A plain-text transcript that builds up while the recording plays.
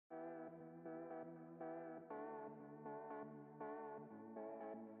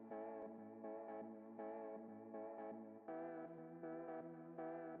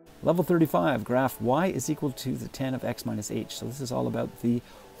Level 35, graph y is equal to the tan of x minus h. So this is all about the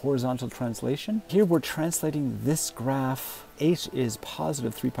horizontal translation. Here we're translating this graph. H is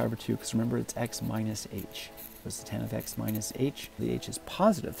positive 3 pi over 2, because remember it's x minus h. What's the tan of x minus h? The h is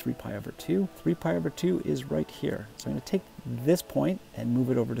positive 3 pi over 2. 3 pi over 2 is right here. So I'm going to take this point and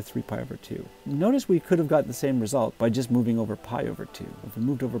move it over to 3 pi over 2. Notice we could have got the same result by just moving over pi over 2. If we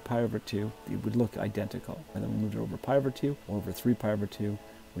moved over pi over 2, it would look identical. Whether we moved it over pi over 2 or over 3 pi over 2,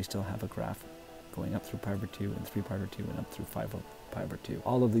 we still have a graph going up through pi over 2 and 3 pi over 2 and up through 5 pi over 2.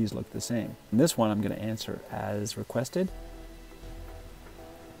 All of these look the same. In this one, I'm going to answer as requested.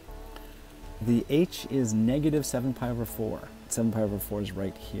 The h is negative 7 pi over 4. 7 pi over 4 is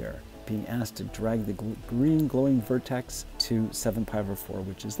right here. Being asked to drag the green glowing vertex to 7 pi over 4,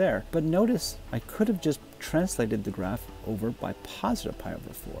 which is there. But notice I could have just translated the graph over by positive pi over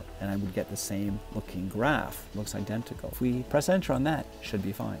 4, and I would get the same looking graph. Looks identical. If we press enter on that, should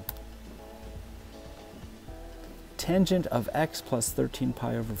be fine. Tangent of x plus 13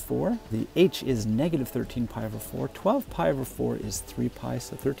 pi over 4. The h is negative 13 pi over 4. 12 pi over 4 is 3 pi,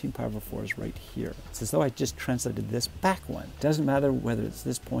 so 13 pi over 4 is right here. It's as though I just translated this back one. Doesn't matter whether it's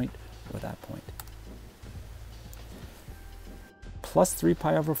this point or that point. Plus 3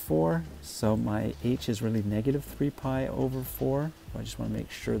 pi over 4, so my h is really negative 3 pi over 4. I just want to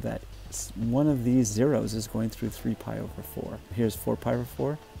make sure that one of these zeros is going through 3 pi over 4. Here's 4 pi over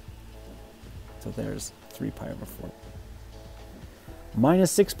 4, so there's 3 pi over 4.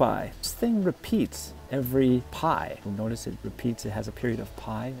 Minus 6 pi. This thing repeats every pi. You'll notice it repeats, it has a period of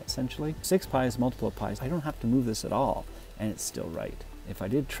pi, essentially. 6 pi is multiple of pi. I don't have to move this at all, and it's still right. If I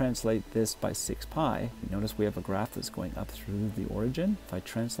did translate this by 6 pi, notice we have a graph that's going up through the origin. If I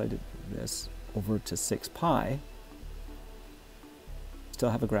translated this over to 6 pi,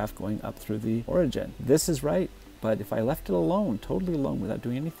 still have a graph going up through the origin. This is right, but if I left it alone, totally alone, without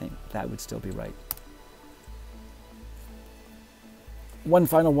doing anything, that would still be right. One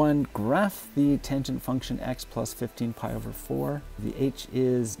final one, graph the tangent function x plus 15 pi over 4. The h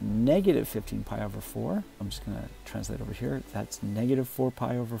is negative 15 pi over 4. I'm just going to translate over here. That's negative 4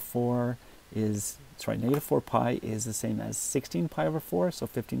 pi over 4 is, that's right, negative 4 pi is the same as 16 pi over 4, so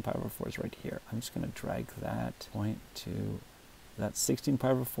 15 pi over 4 is right here. I'm just going to drag that point to, that's 16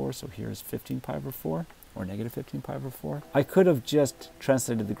 pi over 4, so here's 15 pi over 4. Or negative 15 pi over 4. I could have just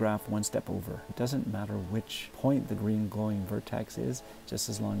translated the graph one step over. It doesn't matter which point the green glowing vertex is, just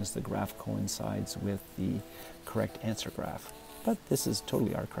as long as the graph coincides with the correct answer graph. But this is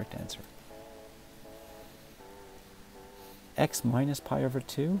totally our correct answer. X minus pi over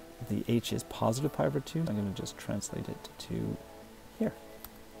 2. The h is positive pi over 2. I'm going to just translate it to here.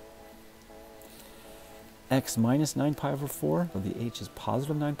 X minus 9 pi over 4, so the h is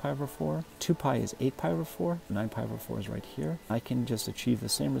positive 9 pi over 4. 2 pi is 8 pi over 4. 9 pi over 4 is right here. I can just achieve the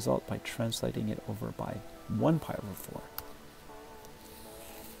same result by translating it over by 1 pi over 4.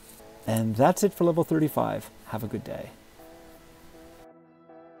 And that's it for level 35. Have a good day.